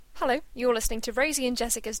Hello, you're listening to Rosie and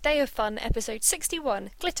Jessica's Day of Fun, episode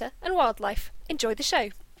 61, Glitter and Wildlife. Enjoy the show.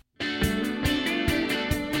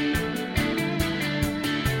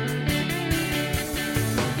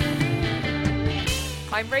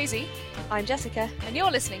 I'm Rosie. I'm Jessica. And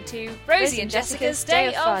you're listening to Rosie and Jessica's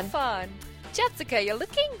Day of Fun. Jessica, you're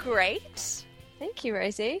looking great. Thank you,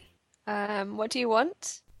 Rosie. What do you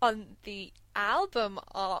want? On the album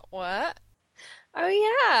artwork. Oh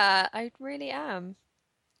yeah, I really am.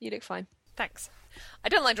 You look fine. Thanks. I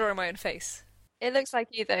don't like drawing my own face. It looks like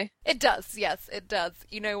you though. It does, yes, it does.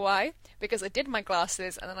 You know why? Because I did my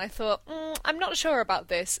glasses and then I thought, I'm not sure about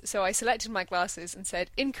this, so I selected my glasses and said,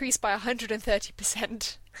 increase by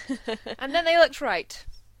 130%. And then they looked right.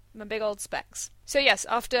 My big old specs. So yes,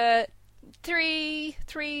 after three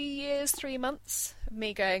years, 3 months of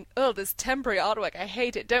me going, oh, this temporary artwork, I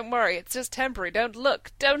hate it, don't worry, it's just temporary, don't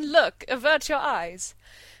look, avert your eyes.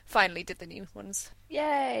 Finally did the new ones.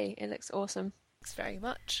 Yay, it looks awesome. Thanks very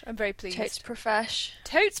much. I'm very pleased. Totes profesh.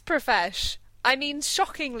 Totes profesh. I mean,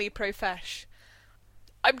 shockingly profesh.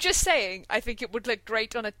 I'm just saying, I think it would look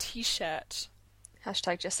great on a t-shirt.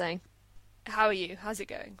 Hashtag just saying. How are you? How's it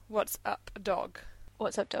going? What's up, dog?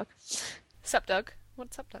 What's up, dog? Sup, dog?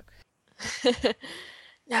 What's up, dog?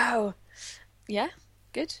 No. Yeah,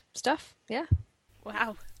 good stuff, yeah.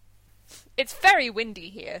 Wow. It's very windy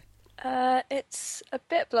here. It's a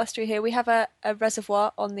bit blustery here. We have a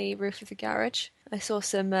reservoir on the roof of the garage. I saw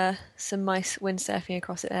some mice windsurfing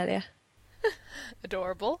across it earlier.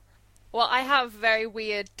 Adorable. Well, I have very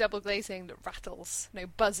weird double glazing that rattles,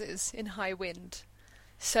 buzzes in high wind.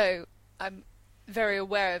 So I'm very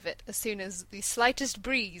aware of it as soon as the slightest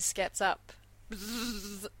breeze gets up.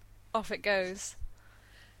 Bzzz, off it goes.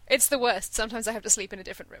 It's the worst. Sometimes I have to sleep in a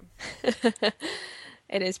different room.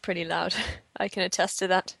 It is pretty loud. I can attest to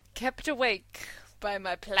that. Kept awake by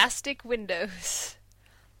my plastic windows.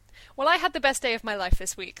 Well, I had the best day of my life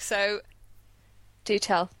this week, so... Do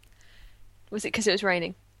tell. Was it because it was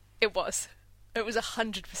raining? It was. It was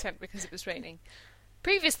 100% because it was raining.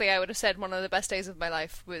 Previously, I would have said one of the best days of my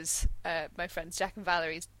life was my friends Jack and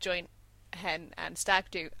Valerie's joint hen and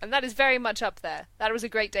stag do, and that is very much up there. That was a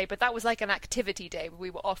great day, but that was like an activity day. We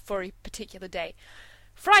were off for a particular day.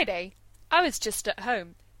 Friday, I was just at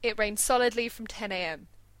home. It rained solidly from 10 a.m.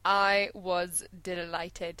 I was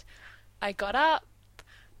delighted. I got up,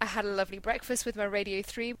 I had a lovely breakfast with my Radio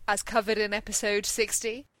 3, as covered in episode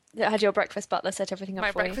 60. Had your breakfast butler set everything up for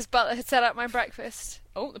you? My breakfast butler had set up my breakfast.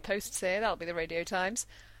 Oh, the posts here, that'll be the Radio Times.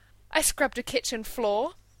 I scrubbed a kitchen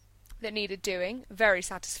floor that needed doing. Very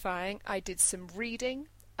satisfying. I did some reading.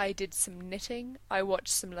 I did some knitting. I watched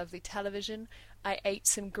some lovely television. I ate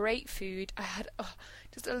some great food. I had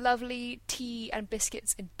just a lovely tea and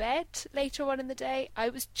biscuits in bed later on in the day. I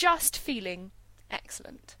was just feeling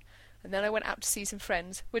excellent. And then I went out to see some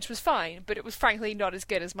friends, which was fine, but it was frankly not as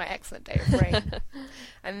good as my excellent day of rain.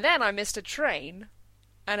 And then I missed a train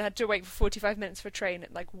and had to wait for 45 minutes for a train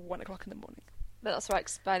at like 1 o'clock in the morning. But that's right,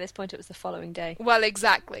 'cause by this point it was the following day. Well,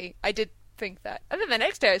 exactly. I did think that. And then the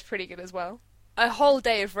next day was pretty good as well. A whole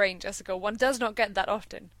day of rain, Jessica. One does not get that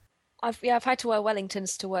often. I've had to wear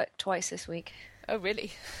Wellingtons to work twice this week. Oh,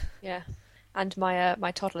 really? Yeah. And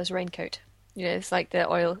my toddler's raincoat. You know, it's like the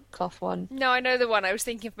oilcloth one. No, I know the one. I was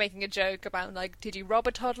thinking of making a joke about, like, did you rob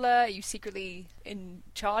a toddler? Are you secretly in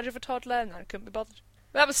charge of a toddler? And I couldn't be bothered.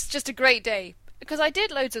 That was just a great day. Because I did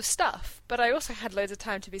loads of stuff, but I also had loads of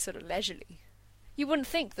time to be sort of leisurely. You wouldn't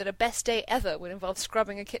think that a best day ever would involve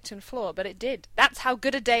scrubbing a kitchen floor, but it did. That's how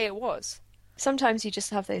good a day it was. Sometimes you just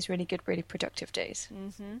have those really good, really productive days.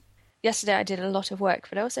 Mm-hmm. Yesterday I did a lot of work,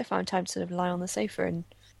 but I also found time to sort of lie on the sofa and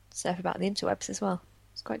surf about the interwebs as well.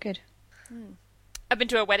 It's quite good. I've been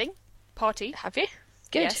to a wedding party. Have you?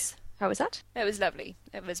 Good. Yes. How was that? It was lovely.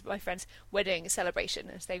 It was my friend's wedding celebration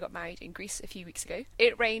as they got married in Greece a few weeks ago.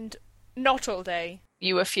 It rained not all day.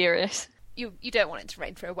 You were furious. You don't want it to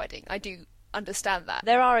rain for a wedding. I do understand that.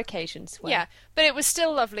 There are occasions where... Yeah, but it was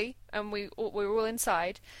still lovely, and we were all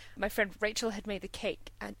inside. My friend Rachel had made the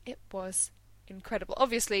cake, and it was incredible.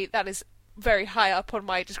 Obviously, that is very high up on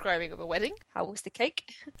my describing of a wedding. How was the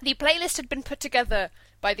cake? The playlist had been put together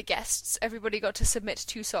by the guests. Everybody got to submit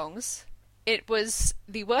 2 songs. It was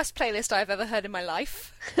the worst playlist I've ever heard in my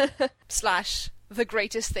life, / the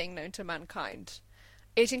greatest thing known to mankind.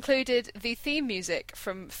 It included the theme music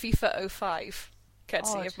from FIFA 05,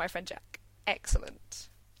 courtesy of my friend Jack. Excellent.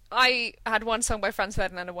 I had one song by Franz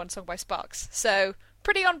Ferdinand and one song by Sparks, so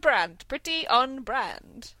pretty on brand.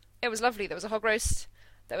 It was lovely. There was a hog roast.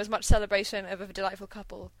 There was much celebration of a delightful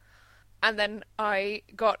couple. And then I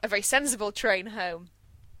got a very sensible train home.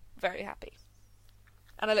 Very happy.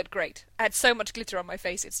 And I looked great. I had so much glitter on my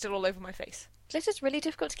face, it's still all over my face. Glitter's really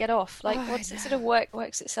difficult to get off. Like, Oh, I once it sort know. of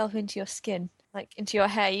works itself into your skin, like into your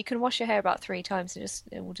hair, you can wash your hair about 3 times and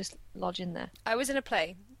it will just lodge in there. I was in a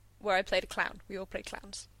play where I played a clown. We all played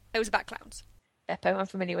clowns. It was about clowns. Beppo, I'm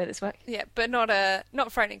familiar with its work. Yeah, but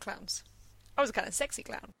not frightening clowns. I was a kind of sexy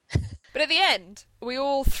clown. But at the end, we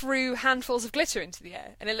all threw handfuls of glitter into the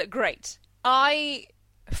air, and it looked great. I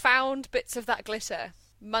found bits of that glitter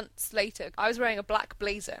months later. I was wearing a black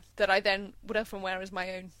blazer that I then would often wear as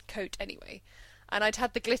my own coat anyway. And I'd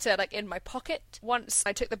had the glitter like in my pocket. Once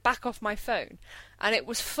I took the back off my phone, and it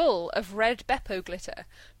was full of red Beppo glitter.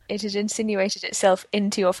 It had insinuated itself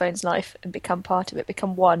into your phone's life and become part of it,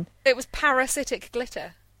 become one. It was parasitic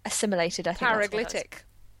glitter. Assimilated, I think. Paraglytic.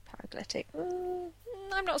 Paraglytic.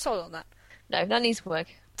 I'm not sold on that. No, that needs work.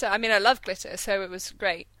 So, I mean, I love glitter, so it was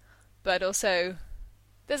great. But also,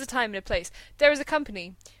 there's a time and a place. There is a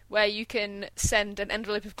company where you can send an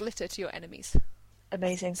envelope of glitter to your enemies.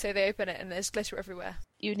 Amazing. So they open it and there's glitter everywhere.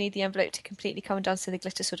 You need the envelope to completely come undone so the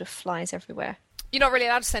glitter sort of flies everywhere. You're not really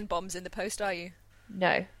allowed to send bombs in the post, are you?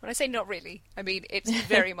 No. When I say not really, I mean it's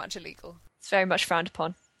very much illegal. It's very much frowned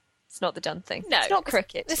upon. It's not the done thing. No. It's not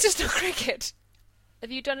cricket. It's just not cricket. Have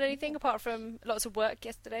you done anything apart from lots of work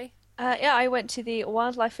yesterday? Yeah, I went to the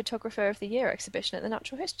Wildlife Photographer of the Year exhibition at the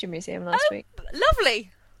Natural History Museum last week. Lovely!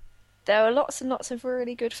 There were lots and lots of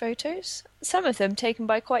really good photos. Some of them taken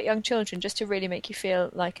by quite young children just to really make you feel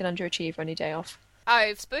like an underachiever on your day off.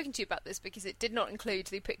 I've spoken to you about this because it did not include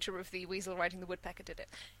the picture of the weasel riding the woodpecker, did it?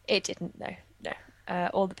 It didn't, no.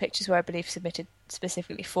 All the pictures were, I believe, submitted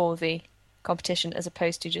specifically for the competition as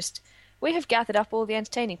opposed to just... We have gathered up all the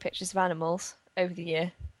entertaining pictures of animals over the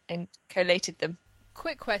year and collated them.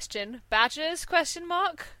 Quick question. Badgers, question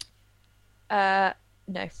mark? No.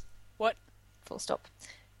 What? Full stop.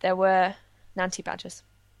 There were Nanty badgers.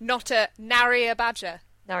 Not a Narrier badger.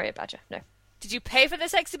 Narrier badger, no. Did you pay for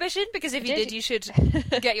this exhibition? Because if you did, you should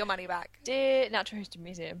get your money back. Dear Natural History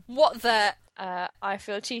Museum, What the... I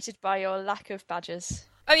feel cheated by your lack of badgers.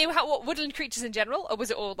 I mean, what, woodland creatures in general? Or was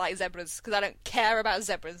it all like zebras? Because I don't care about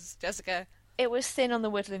zebras, Jessica. It was thin on the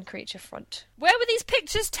woodland creature front. Where were these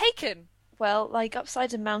pictures taken? Well, like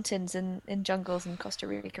upside in mountains and in jungles in Costa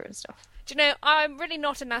Rica and stuff. Do you know, I'm really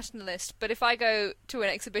not a nationalist, but if I go to an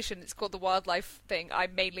exhibition, it's called the Wildlife thing, I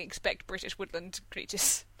mainly expect British woodland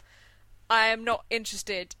creatures. I am not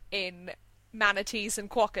interested in manatees and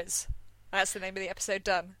quokkas. That's the name of the episode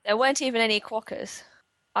done. There weren't even any quokkas.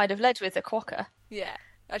 I'd have led with a quokka. Yeah.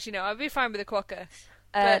 Actually, no, I'd be fine with a quokka.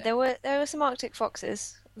 But... There were some Arctic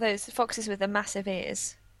foxes. Those foxes with the massive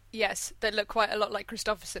ears. Yes, they look quite a lot like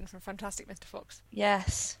Christopherson from Fantastic Mr. Fox.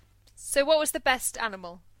 Yes. So what was the best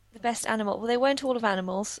animal? The best animal. Well, they weren't all of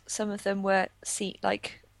animals. Some of them were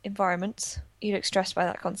sea-like environments. You look stressed by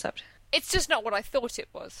that concept. It's just not what I thought it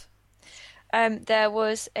was. There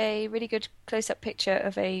was a really good close-up picture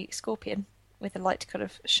of a scorpion with the light kind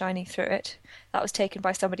of shining through it. That was taken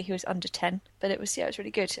by somebody who was under 10, but it was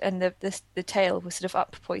really good. And the tail was sort of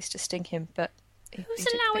up, poised to sting him. But who's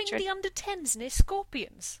allowing the under 10s near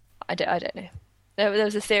scorpions? I don't know. There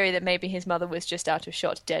was a theory that maybe his mother was just out of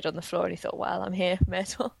shot, dead on the floor, and he thought, "Well, I'm here, may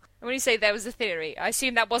as well." And when you say there was a theory, I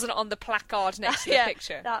assume that wasn't on the placard next to the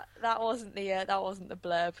picture. That wasn't the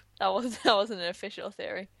blurb. That wasn't an official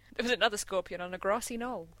theory. There was another scorpion on a grassy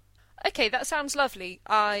knoll. Okay, that sounds lovely.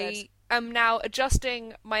 I am now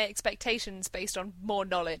adjusting my expectations based on more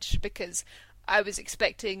knowledge because I was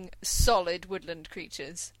expecting solid woodland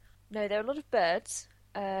creatures. No, there are a lot of birds.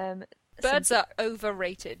 Birds are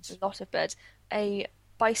overrated. A lot of birds. A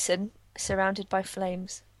bison surrounded by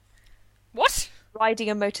flames. What? Riding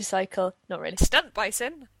a motorcycle. Not really. Stunt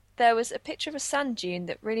bison? There was a picture of a sand dune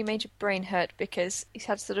that really made your brain hurt because it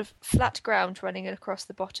had sort of flat ground running across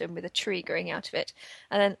the bottom with a tree growing out of it.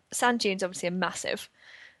 And then sand dunes obviously are massive.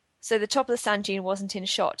 So the top of the sand dune wasn't in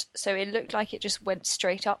shot. So it looked like it just went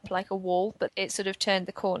straight up like a wall, but it sort of turned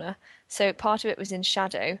the corner. So part of it was in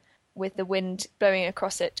shadow with the wind blowing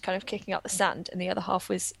across it, kind of kicking up the sand, and the other half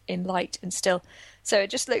was in light and still. So it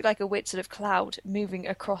just looked like a weird sort of cloud moving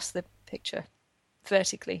across the picture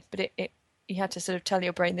vertically, but it you had to sort of tell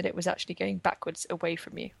your brain that it was actually going backwards away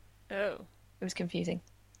from you. Oh. It was confusing.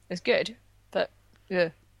 It was good, but yeah.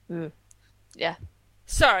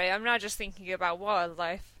 Sorry, I'm now just thinking about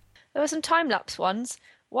wildlife. There were some time-lapse ones.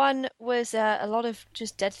 One was a lot of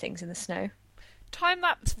just dead things in the snow.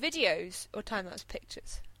 Time-lapse videos or time-lapse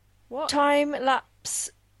pictures? What?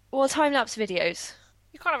 Time-lapse videos.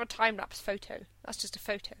 You can't have a time-lapse photo. That's just a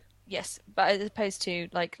photo. Yes, but as opposed to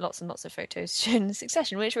like lots and lots of photos shown in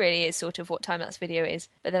succession, which really is sort of what time-lapse video is.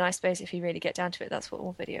 But then I suppose if you really get down to it, that's what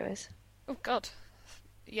all video is. Oh, God.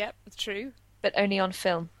 Yep, it's true. But only on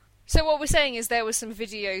film. So what we're saying is there were some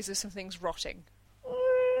videos of some things rotting.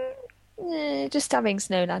 Just having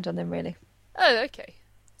snow land on them, really. Oh, okay.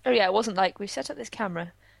 Oh yeah, it wasn't like we've set up this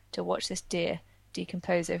camera to watch this deer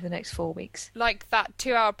decompose over the next 4 weeks. Like that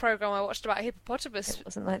 2-hour programme I watched about a hippopotamus It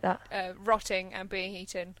wasn't like that. rotting and being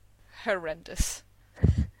eaten. Horrendous.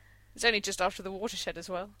 It's only just after the watershed as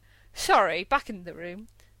well. Sorry, back in the room.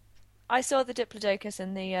 I saw the Diplodocus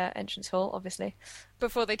in the entrance hall, obviously.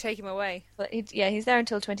 Before they take him away. But he's there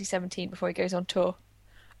until 2017 before he goes on tour.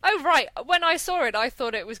 Oh, right. When I saw it, I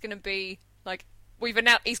thought it was going to be, like, we've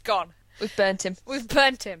announced he's gone. We've burnt him. We've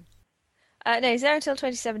burnt him. No, he's there until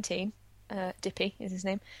 2017. Dippy is his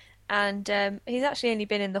name. And he's actually only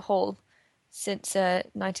been in the hall since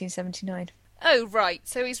 1979. Oh, right.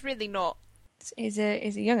 So he's really not. He's a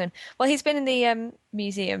young one. Well, he's been in the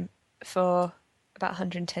museum for about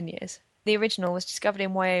 110 years. The original was discovered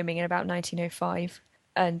in Wyoming in about 1905,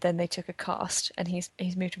 and then they took a cast, and he's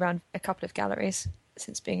moved around a couple of galleries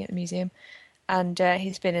since being at the museum, and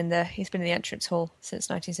he's been in the entrance hall since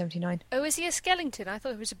 1979. Oh, is he a skeleton? I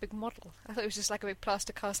thought he was a big model. I thought it was just like a big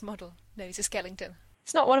plaster cast model. No, he's a skeleton.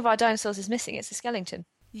 It's not one of our dinosaurs is missing; it's a skeleton.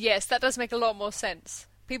 Yes, that does make a lot more sense.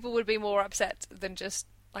 People would be more upset than just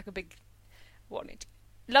like a big one.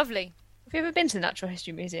 Lovely. Have you ever been to the Natural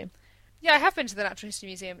History Museum? Yeah, I have been to the Natural History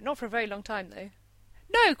Museum. Not for a very long time, though.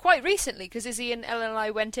 No, quite recently, because Izzy and Ellen and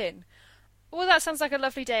I went in. Well, that sounds like a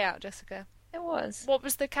lovely day out, Jessica. It was. What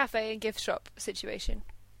was the cafe and gift shop situation?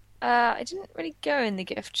 I didn't really go in the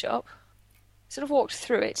gift shop. Sort of walked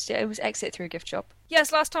through it. It was exit through gift shop.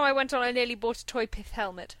 Yes, last time I went on, I nearly bought a toy pith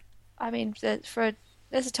helmet. I mean, there's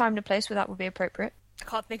a time and a place where that would be appropriate. I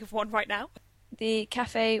can't think of one right now. The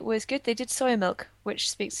cafe was good. They did soy milk, which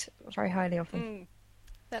speaks very highly of them.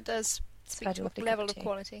 That does speak to a lovely level cup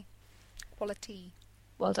of of tea. quality.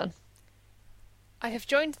 Well done. I have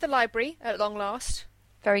joined the library at long last,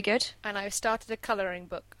 Very good. and I have started a colouring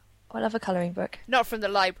book. I love a colouring book. Not from the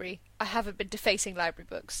library. I haven't been defacing library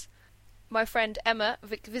books. My friend Emma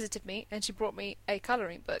visited me, and she brought me a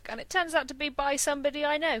colouring book, and it turns out to be by somebody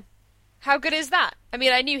I know. How good is that? I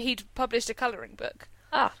mean, I knew he'd published a colouring book.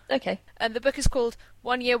 Ah, okay. And the book is called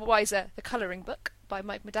 1 Year Wiser, The Colouring Book, by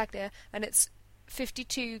Mike Medaglia, and it's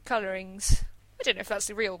 52 colourings. I don't know if that's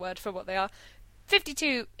the real word for what they are.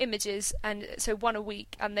 52 images, and so one a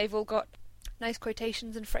week, and they've all got nice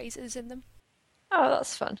quotations and phrases in them. Oh,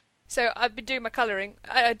 that's fun. So I've been doing my colouring.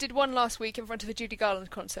 I did one last week in front of a Judy Garland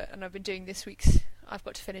concert, and I've been doing this week's. I've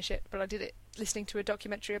got to finish it, but I did it listening to a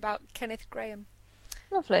documentary about Kenneth Grahame.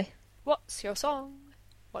 Lovely. What's your song?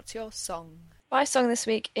 What's your song? My song this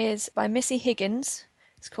week is by Missy Higgins.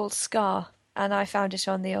 It's called Scar, and I found it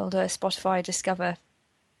on the older Spotify Discover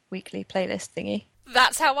weekly playlist thingy.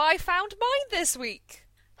 That's how I found mine this week.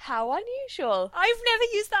 How unusual. I've never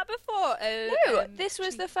used that before. No, this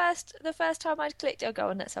was the first time I'd clicked. Oh, go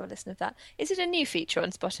on, let's have a listen of that. Is it a new feature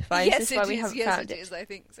on Spotify? Yes, is this why we is. haven't Yes, found it is. I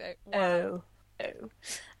think so. Wow. Oh.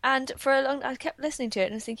 And for a long, I kept listening to it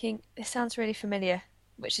and was thinking, this sounds really familiar,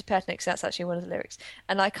 which is pertinent because that's actually one of the lyrics,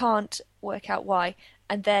 and I can't work out why.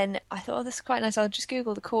 And then I thought, oh, this is quite nice. I'll just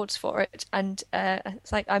Google the chords for it, and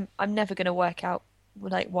it's like I'm never going to work out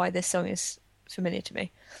like why this song is familiar to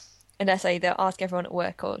me, unless I either ask everyone at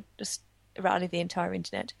work or just rally the entire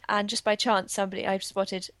internet. And just by chance, somebody I'd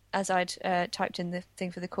spotted as I'd typed in the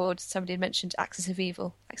thing for the chords, somebody had mentioned Axis of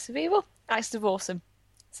Evil. Axis of Evil? Axis of Awesome.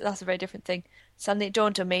 So that's a very different thing. Suddenly it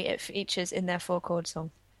dawned on me it features in their 4-chord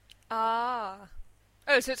song. Ah.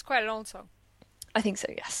 Oh, so it's quite an old song. I think so,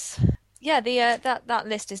 yes. Yeah, the that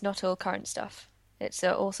list is not all current stuff. It's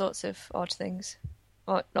all sorts of odd things.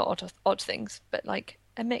 Well, not odd things, but like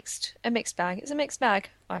a mixed bag. It's a mixed bag,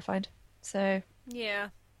 I find. So Yeah.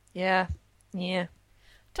 yeah.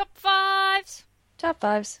 Top 5s. Top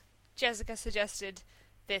 5s. Jessica suggested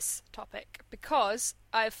this topic because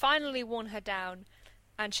I've finally worn her down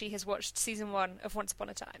and she has watched season 1 of Once Upon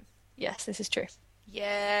a Time. Yes, this is true.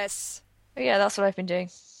 Yes. Oh, yeah, that's what I've been doing.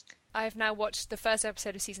 I have now watched the first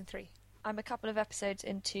episode of season 3. I'm a couple of episodes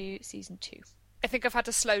into season 2. I think I've had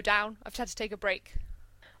to slow down. I've had to take a break.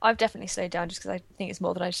 I've definitely slowed down just because I think it's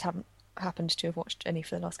more that I just haven't happened to have watched any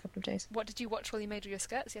for the last couple of days. What did you watch while you made all your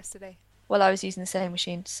skirts yesterday? Well, I was using the sewing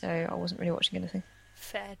machine, so I wasn't really watching anything.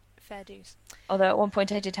 Fair dues. Although at one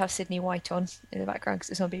point I did have Sydney White on in the background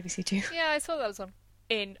because it's on BBC Two. Yeah, I saw that was on.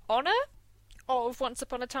 In honour of Once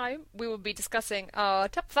Upon a Time, we will be discussing our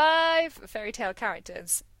top 5 fairy tale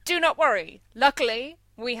characters. Do not worry. Luckily,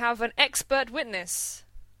 we have an expert witness.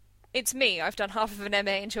 It's me. I've done half of an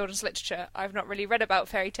MA in children's literature. I've not really read about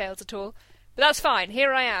fairy tales at all. But that's fine.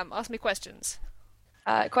 Here I am. Ask me questions.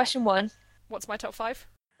 Question 1. What's my top 5?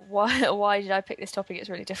 Why did I pick this topic? It's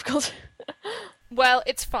really difficult. Well,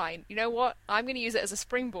 it's fine. You know what? I'm going to use it as a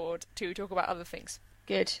springboard to talk about other things.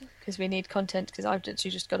 Good, because we need content, because I've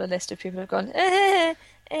literally just got a list of people who've gone,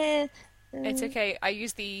 It's okay. I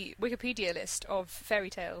used the Wikipedia list of fairy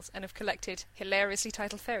tales and have collected hilariously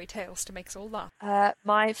titled fairy tales to make us all laugh.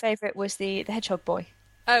 My favourite was the Hedgehog Boy.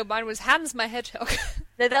 Oh, mine was Hans my Hedgehog.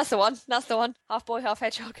 No, that's the one. That's the one. Half boy, half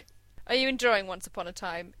hedgehog. Are you enjoying Once Upon a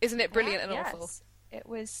Time? Isn't it brilliant and Yes. awful? It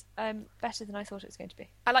was better than I thought it was going to be.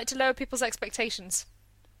 I like to lower people's expectations.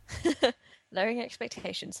 Lowering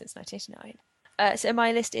expectations since 1989. So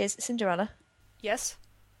my list is Cinderella. Yes?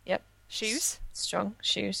 Yep. Shoes? Strong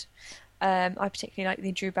shoes. I particularly like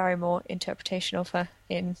the Drew Barrymore interpretation of her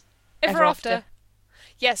in Ever After.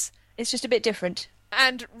 Yes. It's just a bit different.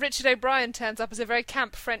 And Richard O'Brien turns up as a very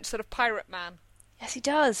camp French sort of pirate man. Yes, he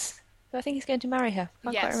does. But I think he's going to marry her.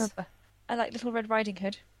 Can't quite Yes. remember. I like Little Red Riding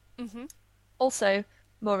Hood. Mm-hmm. Also,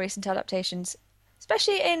 more recent adaptations,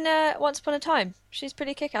 especially in Once Upon a Time. She's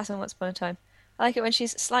pretty kick-ass in Once Upon a Time. I like it when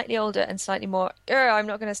she's slightly older and slightly more, I'm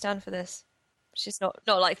not going to stand for this. She's not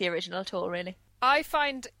like the original at all, really. I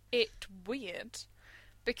find it weird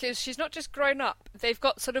because she's not just grown up. They've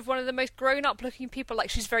got sort of one of the most grown-up looking people.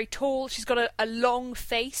 Like, she's very tall. She's got a long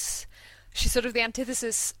face. She's sort of the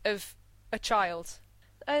antithesis of a child.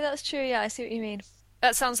 Oh, that's true, yeah, I see what you mean.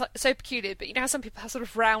 That sounds like so peculiar, but you know how some people have sort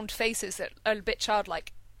of round faces that are a bit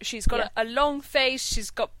childlike? She's got a long face, she's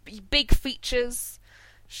got big features,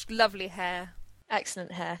 lovely hair.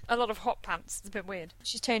 Excellent hair. A lot of hot pants. It's a bit weird.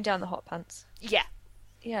 She's toned down the hot pants. Yeah.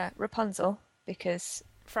 Yeah, Rapunzel, because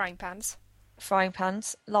Frying pans. frying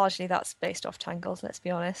pans, largely that's based off Tangled, let's be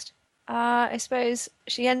honest. I suppose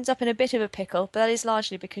she ends up in a bit of a pickle, but that is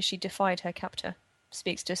largely because she defied her captor.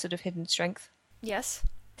 Speaks to sort of hidden strength. Yes.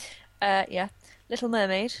 Yeah. Little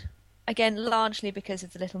Mermaid. Again, largely because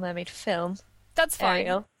of the Little Mermaid film. That's fine.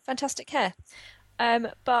 Ariel. Fantastic hair.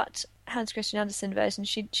 But Hans Christian Andersen version,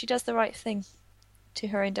 she does the right thing to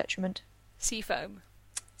her own detriment. Seafoam.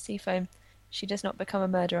 Seafoam. She does not become a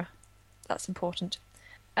murderer. That's important.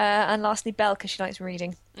 And lastly, Belle, because she likes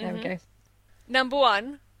reading. There we go. Number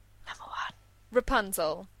one. Number one.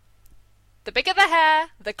 Rapunzel. The bigger the hair,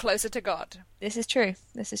 the closer to God. This is true.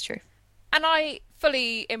 This is true. And I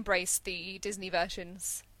fully embrace the Disney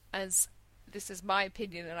versions, as this is my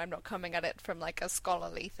opinion and I'm not coming at it from like a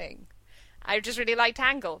scholarly thing. I just really like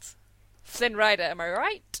Tangled. Flynn Rider, am I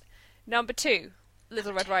right? Number two,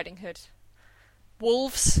 Little Red Riding Hood.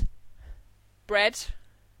 Wolves. Bread.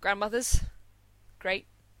 Grandmothers. Great.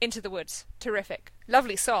 Into the Woods. Terrific.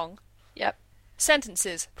 Lovely song. Yep.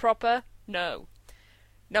 Sentences. Proper. No.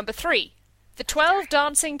 Number three, The 12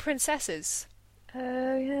 Dancing Princesses.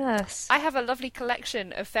 Oh, yes. I have a lovely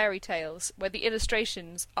collection of fairy tales where the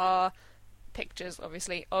illustrations are pictures,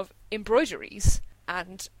 obviously, of embroideries.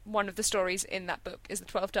 And one of the stories in that book is The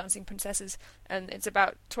 12 Dancing Princesses. And it's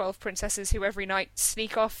about 12 princesses who every night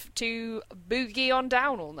sneak off to boogie on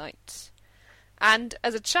down all night. And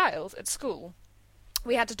as a child at school,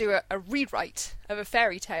 we had to do a rewrite of a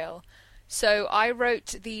fairy tale. So I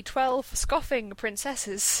wrote the 12 Scoffing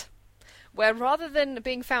Princesses, where rather than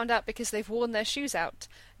being found out because they've worn their shoes out,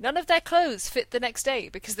 none of their clothes fit the next day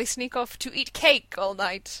because they sneak off to eat cake all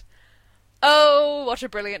night. Oh, what a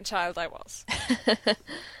brilliant child I was.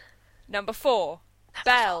 Number four,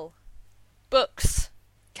 Belle. Books.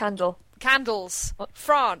 Candle. Candles. What?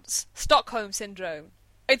 France. Stockholm Syndrome.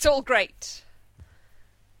 It's all great.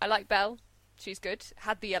 I like Belle. She's good.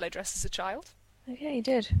 Had the yellow dress as a child. Oh, yeah, you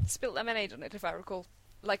did. Spilt lemonade on it, if I recall.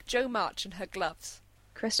 Like Jo March and her gloves.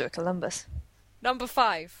 Christopher Columbus. Number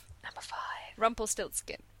five, Number 5.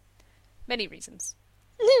 Rumpelstiltskin. Many reasons.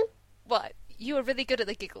 What? You were really good at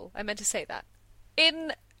the giggle. I meant to say that.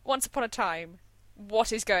 In Once Upon a Time,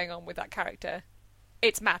 what is going on with that character?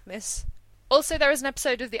 It's madness. Also, there is an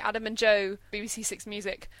episode of the Adam and Joe BBC Six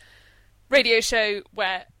Music radio show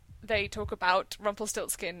where they talk about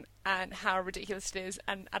Rumpelstiltskin and how ridiculous it is,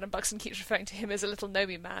 and Adam Buxton keeps referring to him as a little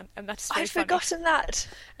gnomey man, and that is very I'd funny. forgotten that.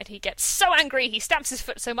 And he gets so angry, he stamps his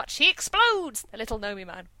foot so much, he explodes! The little gnomey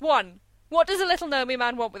man. What does a little gnomey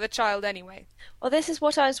man want with a child anyway? Well, this is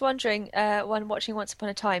what I was wondering when watching Once Upon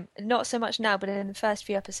a Time. Not so much now, but in the first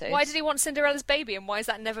few episodes. Why did he want Cinderella's baby, and why is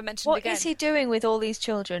that never mentioned What again? is he doing with all these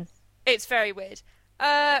children? It's very weird.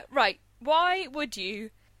 Right. Why would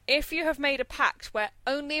you, if you have made a pact where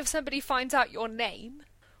only if somebody finds out your name,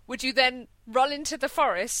 would you then run into the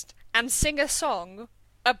forest and sing a song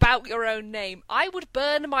about your own name? I would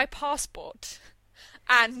burn my passport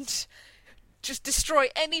and just destroy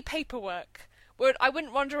any paperwork. I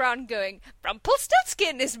wouldn't wander around going,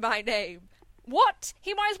 Rumpelstiltskin is my name. What?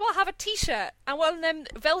 He might as well have a T-shirt and one of them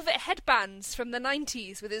velvet headbands from the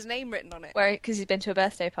 90s with his name written on it. Because he's been to a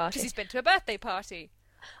birthday party. Because he's been to a birthday party.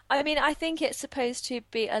 I mean, I think it's supposed to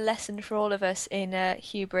be a lesson for all of us in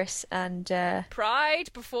hubris and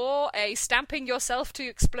pride before a stamping yourself to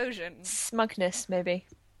explosion. Smugness, maybe.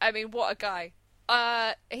 I mean, what a guy.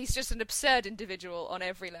 He's just an absurd individual on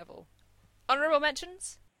every level. Honourable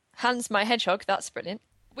mentions? Hans my Hedgehog, that's brilliant.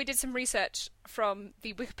 We did some research from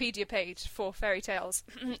the Wikipedia page for fairy tales.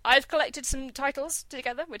 I've collected some titles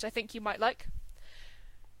together, which I think you might like.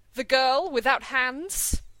 The Girl Without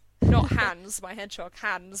Hands. Not hands, my hedgehog.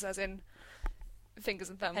 Hands, as in fingers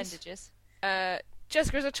and thumbs. Appendages.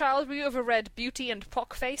 Jessica, as a child, were you ever read Beauty and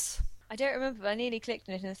Pockface? I don't remember, but I nearly clicked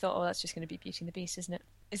on it and I thought, oh, that's just going to be Beauty and the Beast, isn't it?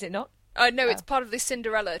 Is it not? No, it's part of the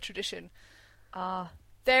Cinderella tradition. Ah.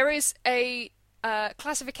 There is a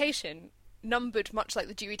classification numbered much like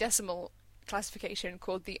the Dewey Decimal classification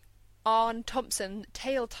called the Arne Thompson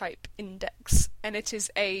Tale Type Index, and it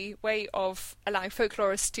is a way of allowing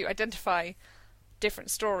folklorists to identify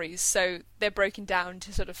different stories. So they're broken down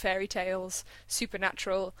to sort of fairy tales,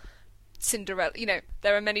 supernatural, Cinderella. You know,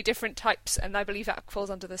 there are many different types, and I believe that falls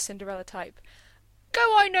under the Cinderella type. Go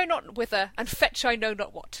I know not whither, and fetch I know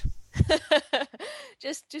not what.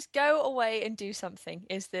 just go away and do something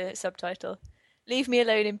is the subtitle. Leave me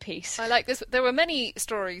alone in peace. I like this. There were many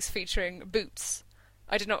stories featuring Boots.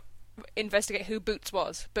 I did not investigate who Boots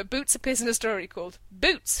was, but Boots appears in a story called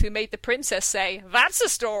Boots, Who Made the Princess Say, "That's a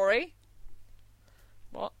story."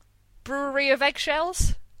 What? Brewery of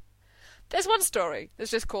Eggshells? There's one story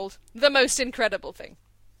that's just called The Most Incredible Thing.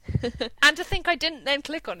 And to think I didn't then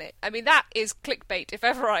click on it. I mean, that is clickbait if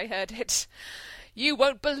ever I heard it. You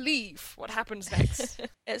won't believe what happens next.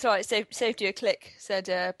 It's alright, saved you a click. Said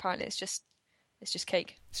apparently it's just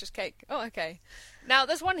cake. It's just cake. Oh, okay. Now,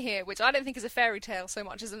 there's one here which I don't think is a fairy tale so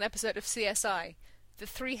much as an episode of CSI. The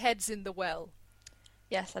Three Heads in the Well.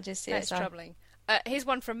 Yes, I did see That's it. troubling. Here's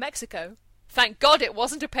one from Mexico. Thank God it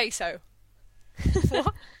wasn't a peso.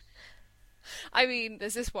 What? I mean,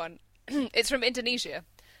 there's this one. It's from Indonesia.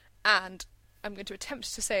 And I'm going to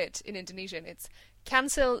attempt to say it in Indonesian. It's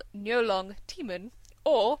Cancel Nyolong Timun,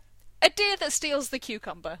 or A Deer That Steals the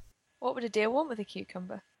Cucumber. What would a deer want with a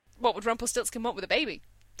cucumber? What would Rumpelstiltskin want with a baby?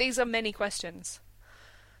 These are many questions.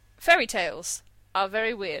 Fairy tales are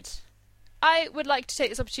very weird. I would like to take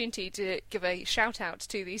this opportunity to give a shout-out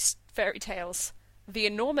to these fairy tales. The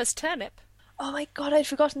Enormous Turnip. Oh my god, I'd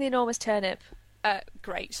forgotten the enormous turnip.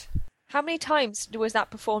 Great. How many times was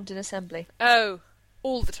that performed in assembly? Oh,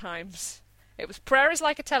 all the times. It was Prayer is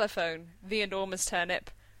Like a Telephone, The Enormous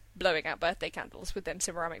Turnip, blowing out birthday candles with them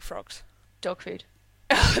ceramic frogs. Dog food.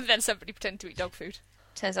 Then somebody pretended to eat dog food.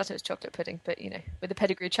 Turns out it was chocolate pudding, but, you know, with a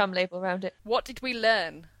pedigree chum label around it. What did we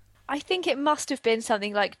learn? I think it must have been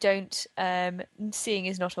something like seeing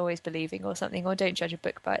is not always believing or something, or don't judge a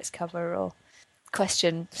book by its cover, or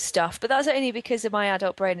question stuff. But that's only because of my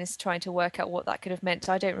adult brain is trying to work out what that could have meant.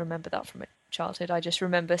 I don't remember that from childhood. I just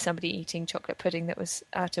remember somebody eating chocolate pudding that was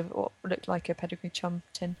out of what looked like a pedigree chum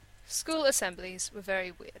tin. School assemblies were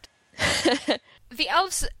very weird. The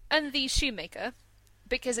Elves and the Shoemaker,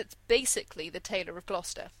 because it's basically the Tailor of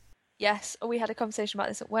Gloucester. Yes, we had a conversation about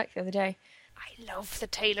this at work the other day. I love the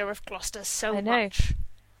Tailor of Gloucester so I know. much.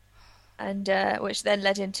 And which then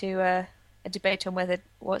led into a debate on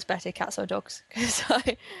what's better, cats or dogs. Because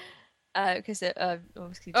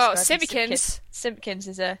Simpkins. Simpkins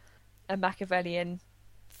is a Machiavellian.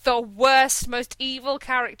 The worst, most evil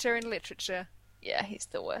character in literature. Yeah, he's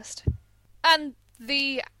the worst. And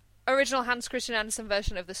the original Hans Christian Andersen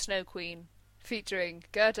version of The Snow Queen, featuring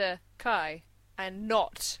Gerda Kai, and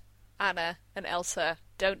not Anna and Elsa.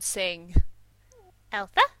 Don't sing.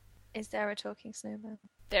 Elsa? Is there a talking snowman?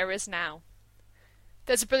 There is now.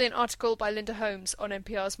 There's a brilliant article by Linda Holmes on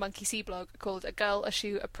NPR's Monkey See blog called A Girl, a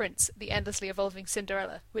Shoe, a Prince, The Endlessly Evolving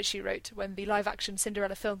Cinderella, which she wrote when the live-action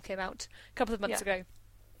Cinderella film came out a couple of months ago.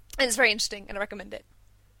 And it's very interesting, and I recommend it.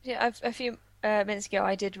 Yeah, a few minutes ago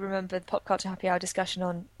I did remember the Pop Culture Happy Hour discussion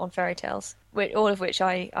on fairy tales, all of which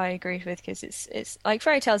I agreed with, because it's like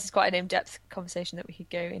fairy tales is quite an in-depth conversation that we could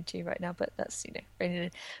go into right now, but that's, you know,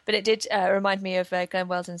 really. But it did remind me of Glenn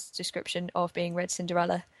Weldon's description of being read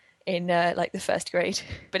Cinderella in like the first grade,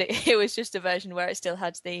 but it was just a version where it still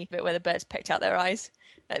had the bit where the birds pecked out their eyes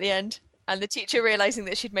at the end, and the teacher realising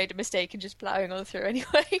that she'd made a mistake and just ploughing on through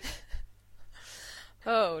anyway.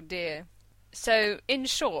 Oh dear. So, in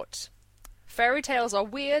short, fairy tales are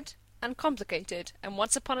weird and complicated, and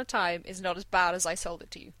Once Upon a Time is not as bad as I sold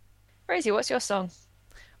it to you. Rosie, what's your song?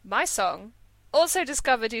 My song, also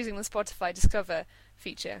discovered using the Spotify Discover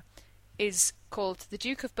feature, is called The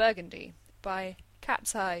Duke of Burgundy by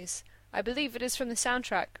Cat's Eyes, I believe it is from the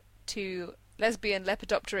soundtrack to lesbian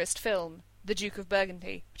lepidopterist film The Duke of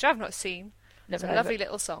Burgundy, which I've not seen. It's Never a heard of lovely it.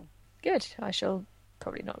 little song. Good. I shall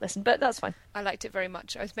probably not listen, but that's fine. I liked it very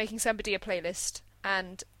much. I was making somebody a playlist,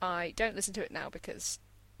 and I don't listen to it now because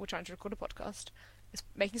we're trying to record a podcast. I was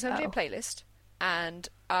making somebody a playlist, and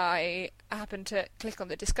I happened to click on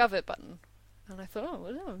the Discover button, and I thought, oh,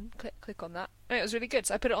 well, click on that. And it was really good,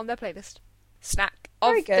 so I put it on their playlist. Snack of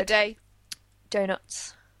Very the good. day.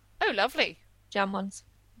 Donuts. Oh, lovely. Jam ones.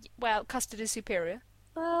 Well, custard is superior.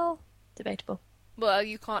 Well, debatable. Well,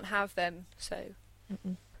 you can't have them, so...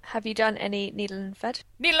 Mm-mm. Have you done any needle and fed?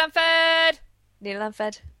 Needle and fed! Needle and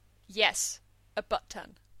fed? Yes, a butt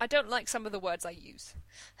ton. I don't like some of the words I use.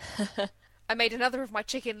 I made another of my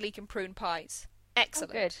chicken, leek and prune pies.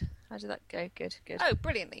 Excellent. Oh, good. How did that go? Good, good. Oh,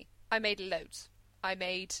 brilliantly. I made loads. I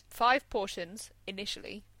made 5 portions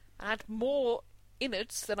initially. I had more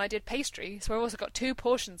innards than I did pastry, so I also got 2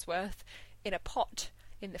 portions worth in a pot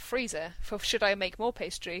in the freezer for should I make more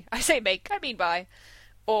pastry. I say make, I mean buy.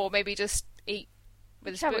 Or maybe just eat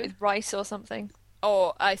with a Have it spoon. with rice or something.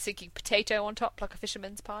 Or I was thinking potato on top, like a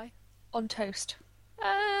fisherman's pie. On toast.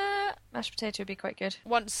 Mashed potato would be quite good.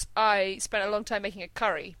 Once I spent a long time making a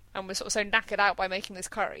curry and was sort of so knackered out by making this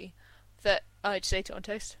curry that I just ate it on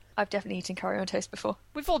toast. I've definitely eaten curry on toast before.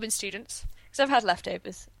 We've all been students. Because I've had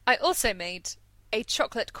leftovers. I also made a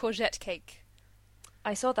chocolate courgette cake.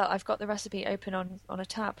 I saw that. I've got the recipe open on a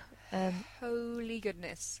tab. Holy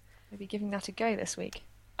goodness. Maybe giving that a go this week.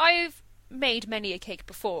 I've made many a cake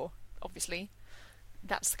before, obviously.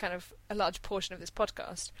 That's kind of a large portion of this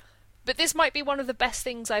podcast. But this might be one of the best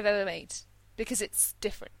things I've ever made, because it's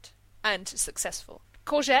different and successful.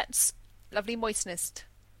 Courgettes, lovely moistness.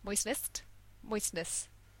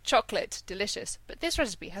 Chocolate, delicious. But this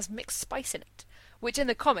recipe has mixed spice in it, which in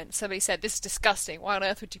the comments somebody said, this is disgusting, why on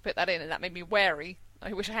earth would you put that in? And that made me wary.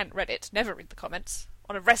 I wish I hadn't read it. Never read the comments.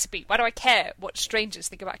 On a recipe, why do I care what strangers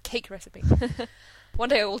think about a cake recipe? One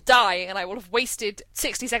day I will die and I will have wasted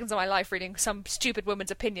 60 seconds of my life reading some stupid woman's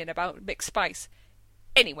opinion about mixed spice.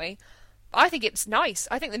 Anyway, I think it's nice.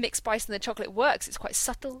 I think the mixed spice and the chocolate works. It's quite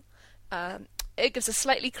subtle. It gives a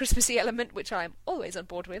slightly Christmassy element, which I'm always on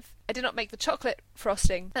board with. I did not make the chocolate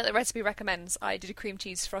frosting that the recipe recommends. I did a cream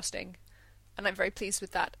cheese frosting, and I'm very pleased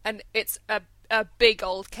with that. And it's a big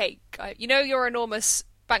old cake. You know your enormous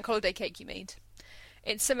bank holiday cake you made?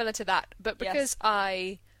 It's similar to that, but because Yes.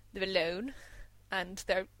 I live alone, and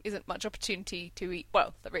there isn't much opportunity to eat,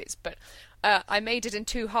 well, there is, but I made it in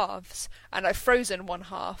 2 halves, and I've frozen 1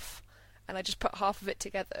 half, and I just put half of it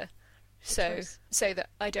together, so that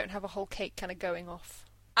I don't have a whole cake kind of going off.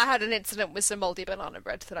 I had an incident with some mouldy banana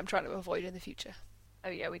bread that I'm trying to avoid in the future. Oh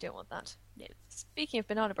yeah, we don't want that. No. Speaking of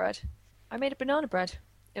banana bread, I made a banana bread.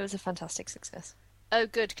 It was a fantastic success. Oh,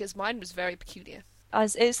 good, because mine was very peculiar.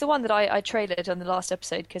 It's the one that I trailered on the last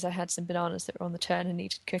episode because I had some bananas that were on the turn and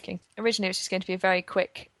needed cooking. Originally, it was just going to be a very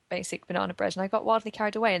quick, basic banana bread, and I got wildly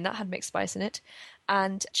carried away, and that had mixed spice in it,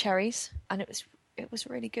 and cherries, and it was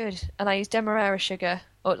really good. And I used demerara sugar,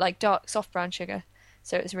 or like dark, soft brown sugar,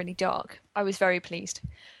 so it was really dark. I was very pleased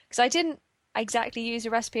because I didn't exactly use a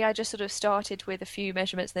recipe. I just sort of started with a few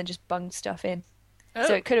measurements and then just bunged stuff in. Oh.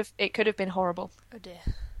 So it could have been horrible, Oh dear.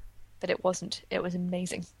 but it wasn't. It was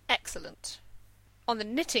amazing. Excellent. On the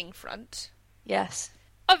knitting front, Yes.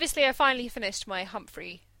 obviously I finally finished my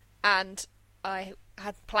Humphrey, and I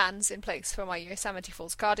had plans in place for my Yosemite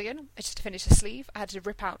Falls cardigan. I just to finish the sleeve. I had to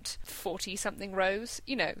rip out 40-something rows,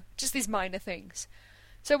 you know, just these minor things.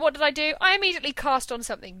 So what did I do? I immediately cast on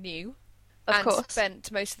something new, Of and course.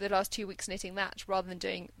 spent most of the last 2 weeks knitting that rather than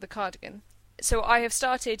doing the cardigan. So I have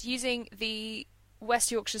started using the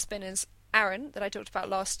West Yorkshire Spinners Aran that I talked about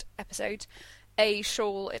last episode, a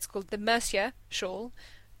shawl. It's called the Mercier shawl.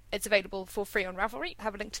 It's available for free on Ravelry.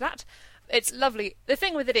 Have a link to that. It's lovely. The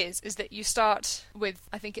thing with it is that you start with,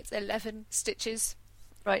 I think it's 11 stitches,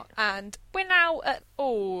 Right. and we're now at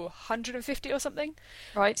 150 or something.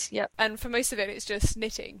 Right. Yep. And for most of it, it's just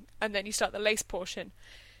knitting, and then you start the lace portion.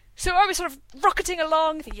 So I was sort of rocketing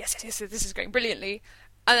along, thinking, yes, this is going brilliantly.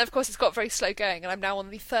 And of course, it's got very slow going, and I'm now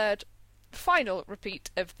on the 3rd final repeat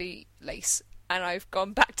of the lace, and I've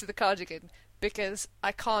gone back to the cardigan because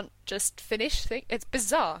I can't just finish things. It's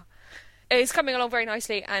bizarre. It's coming along very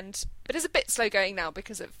nicely, but it's a bit slow going now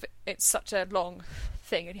because it's such a long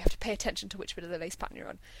thing, and you have to pay attention to which bit of the lace pattern you're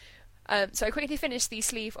on. So I quickly finished the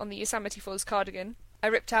sleeve on the Yosemite Falls cardigan. I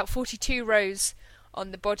ripped out 42 rows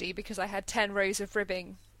on the body because I had 10 rows of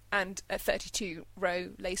ribbing and a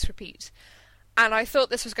 32-row lace repeat. And I thought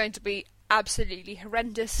this was going to be absolutely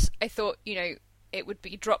horrendous. I thought, it would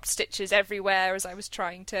be dropped stitches everywhere as I was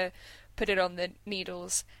trying to put it on the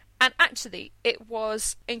needles. And actually, it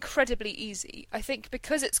was incredibly easy. I think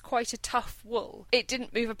because it's quite a tough wool, it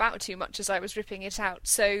didn't move about too much as I was ripping it out.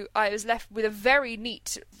 So I was left with a very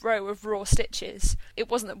neat row of raw stitches.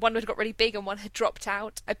 It wasn't that one had got really big and one had dropped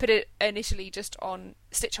out. I put it initially just on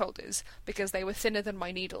stitch holders because they were thinner than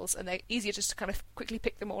my needles and they're easier just to kind of quickly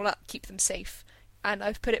pick them all up, keep them safe. And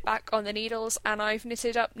I've put it back on the needles and I've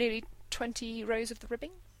knitted up nearly 20 rows of the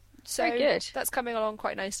ribbing. So Very good. That's coming along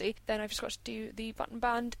quite nicely. Then I've just got to do the button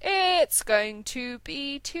band. It's going to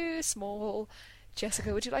be too small.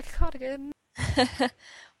 Jessica, would you like a cardigan?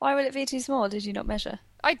 Why will it be too small? Did you not measure?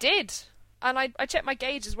 I did. And I checked my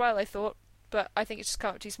gauge as well, I thought. But I think it's just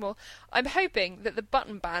come up too small. I'm hoping that the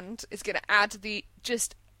button band is going to add the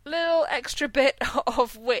just little extra bit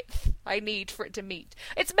of width I need for it to meet.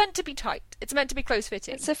 It's meant to be tight. It's meant to be close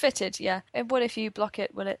fitting. It's a fitted, yeah. And what if you block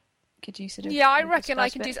it? Will it? Could you sort of? Yeah, I reckon I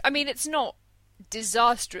can do. I mean, it's not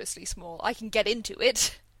disastrously small. I can get into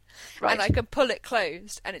it, Right. and I can pull it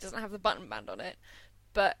closed, and it doesn't have the button band on it.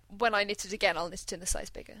 But when I knit it again, I'll knit it in the size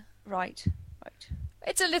bigger. Right.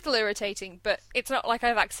 It's a little irritating, but it's not like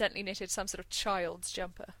I've accidentally knitted some sort of child's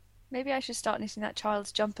jumper. Maybe I should start knitting that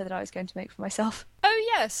child's jumper that I was going to make for myself.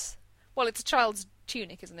 Oh yes. Well, it's a child's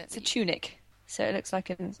tunic, isn't it? It's a tunic, so it looks like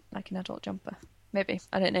an adult jumper. Maybe,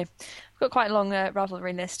 I don't know. I've got quite a long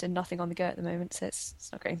Ravelry list and nothing on the go at the moment, so it's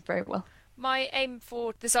not going very well. My aim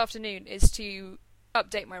for this afternoon is to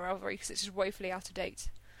update my Ravelry because it's just woefully out of date.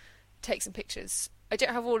 Take some pictures. I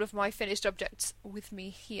don't have all of my finished objects with me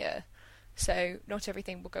here, so not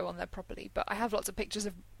everything will go on there properly, but I have lots of pictures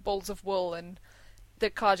of balls of wool, and the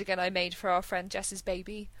cardigan I made for our friend Jess's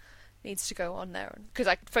baby needs to go on there, because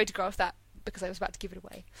I photographed that because I was about to give it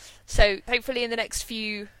away. So hopefully in the next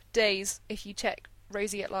few days, if you check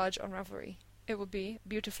Rosie at Large on Ravelry, it will be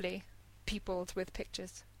beautifully peopled with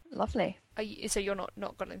pictures. Lovely. So you're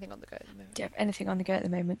not got anything on the go at the moment? Don't have anything on the go at the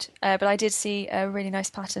moment. But I did see a really nice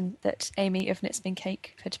pattern that Amy of Knitsman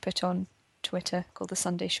Cake had put on Twitter called the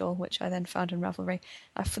Sunday Shawl, which I then found in Ravelry.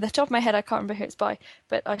 For the top of my head, I can't remember who it's by,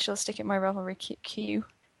 but I shall stick it in my Ravelry queue,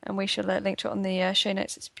 and we shall link to it on the show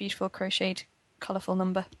notes. It's a beautiful crocheted, colourful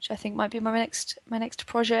number, which I think might be my next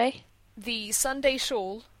projet. The Sunday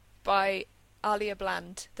Shawl by Alia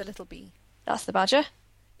Bland, the little bee. That's the badger.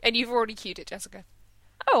 And you've already queued it, Jessica.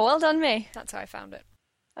 Oh, well done me. That's how I found it.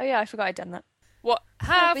 Oh yeah, I forgot I'd done that. What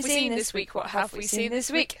have we seen this week? What have we seen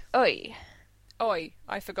this week? Oi. Oi,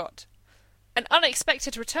 I forgot. An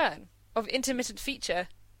unexpected return of intermittent feature,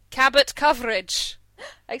 Cabot coverage.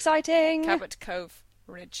 Exciting. Cabot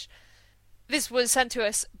coverage. This was sent to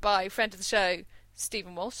us by friend of the show,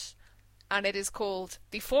 Stephen Walsh, and it is called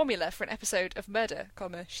The Formula for an Episode of Murder,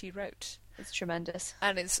 She Wrote. It's tremendous.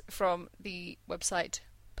 And is from the website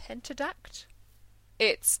Pentadact.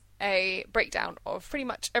 It's a breakdown of pretty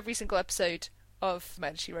much every single episode of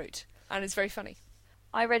Murder, She Wrote, and it's very funny.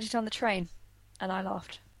 I read it on the train, and I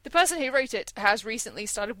laughed. The person who wrote it has recently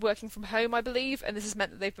started working from home, I believe, and this has meant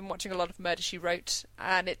that they've been watching a lot of Murder, She Wrote,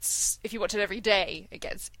 and if you watch it every day, it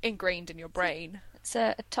gets ingrained in your brain. It's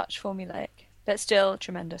a touch formulaic, but still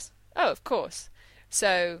tremendous. Oh, of course.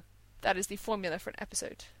 So, that is the formula for an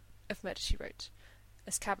episode of Murder, She Wrote,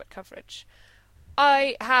 as Cabot coverage.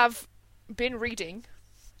 I have been reading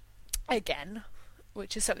again,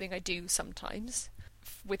 which is something I do sometimes,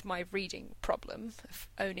 with my reading problem of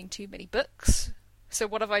owning too many books. So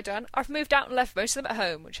what have I done? I've moved out and left most of them at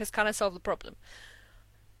home, which has kind of solved the problem.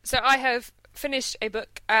 So I have finished a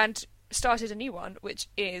book and started a new one, which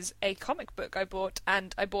is a comic book I bought,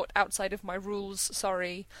 and I bought outside of my rules,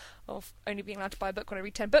 of only being allowed to buy a book when I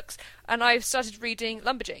read 10 books, and I've started reading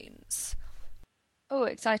Lumberjanes. Oh,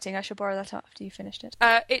 exciting. I shall borrow that after you finished it.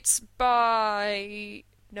 It's by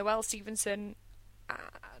Noelle Stevenson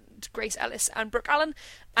and Grace Ellis and Brooke Allen,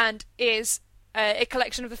 and is a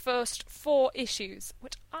collection of the first 4 issues,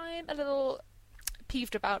 which I'm a little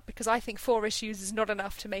peeved about because I think 4 issues is not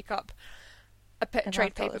enough to make up a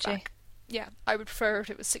trade paperback. Yeah, I would prefer if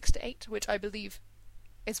it was 6 to 8, which I believe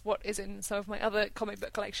is what is in some of my other comic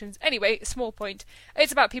book collections. Anyway, small point.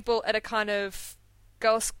 It's about people at a kind of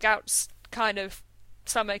Girl Scouts kind of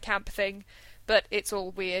summer camp thing, but it's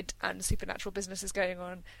all weird and supernatural business is going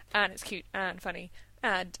on, and it's cute and funny,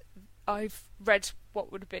 and I've read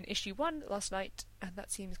what would have been issue 1 last night, and that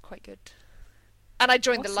seems quite good. And I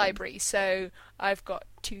joined the library, so I've got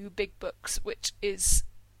 2 big books, which is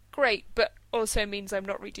great, but also means I'm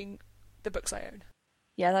not reading the books I own.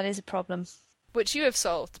 Yeah, that is a problem. Which you have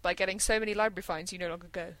solved by getting so many library fines you no longer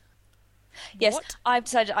go. Yes, What? I've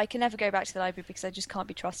decided I can never go back to the library because I just can't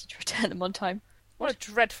be trusted to return them on time. What a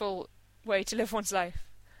dreadful way to live one's life.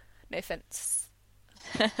 No offence.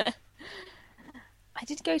 I I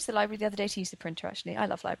did go to the library the other day to use the printer, actually. I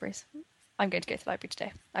love libraries. I'm going to go to the library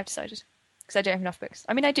today. I've decided. Because I don't have enough books.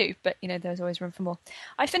 I mean, I do, but, there's always room for more.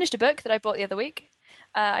 I finished a book that I bought the other week.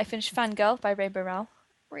 I finished Fangirl by Rainbow Rowell.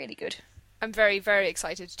 Really good. I'm very, very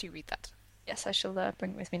excited to read that. Yes, I shall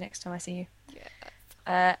bring it with me next time I see you.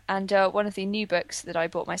 Yeah. And one of the new books that I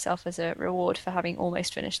bought myself as a reward for having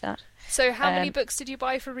almost finished that. So how many books did you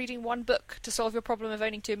buy for reading one book to solve your problem of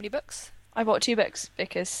owning too many books? I bought 2 books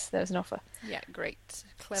because there was an offer. Yeah, great.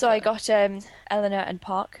 Clever. So I got Eleanor and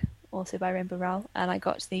Park, also by Rainbow Rowell, and I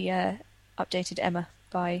got the updated Emma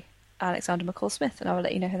by Alexander McCall Smith, and I will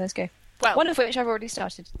let you know how those go. Well, one of which I've already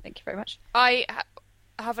started. Thank you very much. I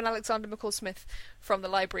have an Alexander McCall Smith from the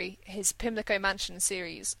library. His Pimlico Mansion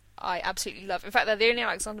series I absolutely love. In fact, they're the only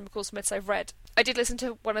Alexander McCall Smiths I've read. I did listen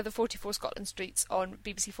to one of the 44 Scotland Streets on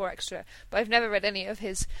BBC 4 Extra, but I've never read any of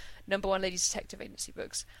his number one Ladies Detective Agency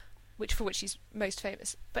books, for which he's most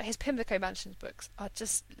famous. But his Pimlico Mansions books are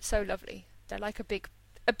just so lovely. They're like a big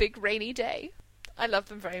rainy day. I love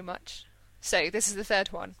them very much. So this is the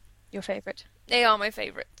third one. Your favourite? They are my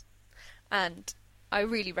favourite, and I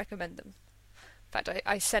really recommend them. In fact,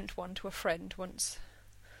 I sent one to a friend once.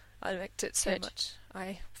 I liked it so much.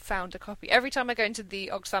 I found a copy. Every time I go into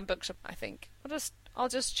the Oxfam bookshop, I think, I'll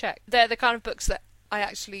just check. They're the kind of books that I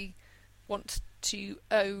actually want to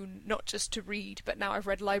own, not just to read, but now I've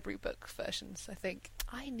read library book versions. I think,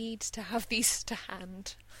 I need to have these to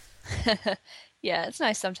hand. Yeah, it's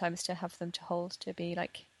nice sometimes to have them to hold, to be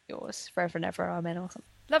like yours forever and ever, amen, or something.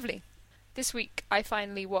 Lovely. This week I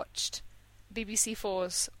finally watched BBC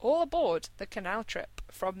 4's All Aboard the Canal Trip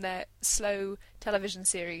from their slow television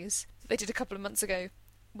series they did a couple of months ago,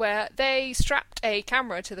 where they strapped a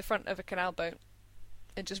camera to the front of a canal boat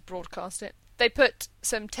and just broadcast it. They put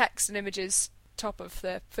some text and images top of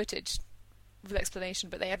the footage with explanation,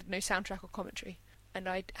 but they added no soundtrack or commentary. And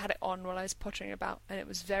I had it on while I was pottering about, and it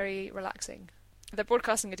was very relaxing. They're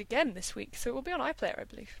broadcasting it again this week, so it will be on iPlayer, I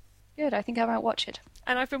believe. Good, I think I might watch it.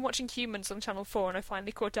 And I've been watching Humans on Channel 4, and I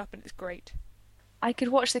finally caught up, and it's great. I could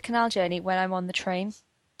watch the canal journey when I'm on the train,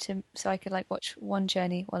 so I could watch one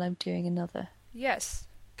journey while I'm doing another. Yes.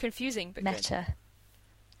 Confusing, but meta. Good.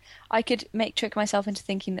 I could trick myself into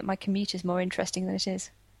thinking that my commute is more interesting than it is.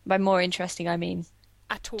 By more interesting, I mean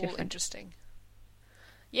at all different. Interesting.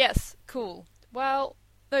 Yes, cool. Well,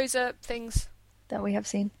 those are things that we have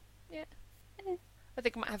seen. Yeah. I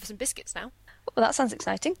think I might have some biscuits now. Well, that sounds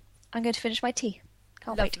exciting. I'm going to finish my tea.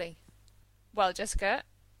 Can't Lovely. Wait. Well, Jessica,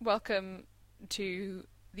 welcome to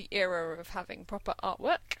the era of having proper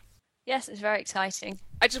artwork. Yes, it's very exciting.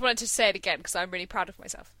 I just wanted to say it again because I'm really proud of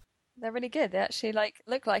myself. They're really good. They actually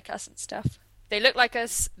look like us and stuff. They look like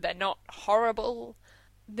us. They're not horrible.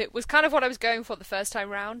 It was kind of what I was going for the first time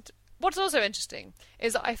round. What's also interesting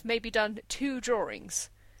is that I've maybe done 2 drawings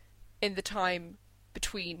in the time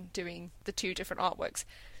between doing the 2 different artworks.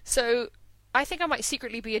 So I think I might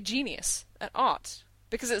secretly be a genius at art,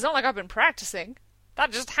 because it's not like I've been practicing.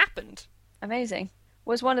 That just happened. Amazing.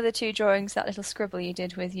 Was one of the 2 drawings that little scribble you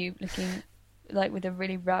did with you looking with a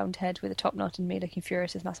really round head with a top knot and me looking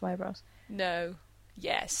furious with massive eyebrows? No.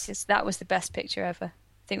 Yes. Because that was the best picture ever. I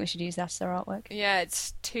think we should use that as our artwork. Yeah,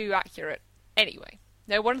 it's too accurate. Anyway.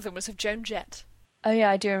 No, one of them was of Joan Jett. Oh yeah,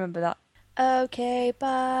 I do remember that. Okay,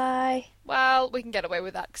 bye. Well, we can get away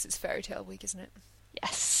with that because it's Fairy Tale Week, isn't it?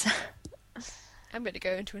 Yes. I'm going to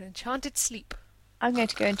go into an enchanted sleep. I'm going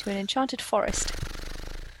to go into an enchanted forest.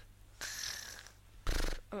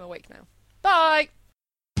 I'm awake now. Bye!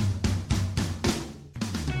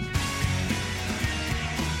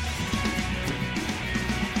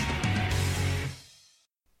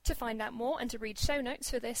 To find out more and to read show notes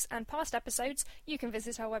for this and past episodes, you can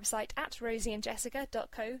visit our website at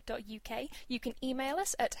rosieandjessica.co.uk. You can email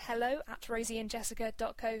us at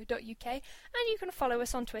hello@rosieandjessica.co.uk, and you can follow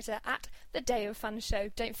us on Twitter at The Day of Fun Show.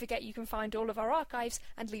 Don't forget you can find all of our archives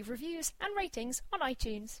and leave reviews and ratings on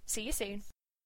iTunes. See you soon.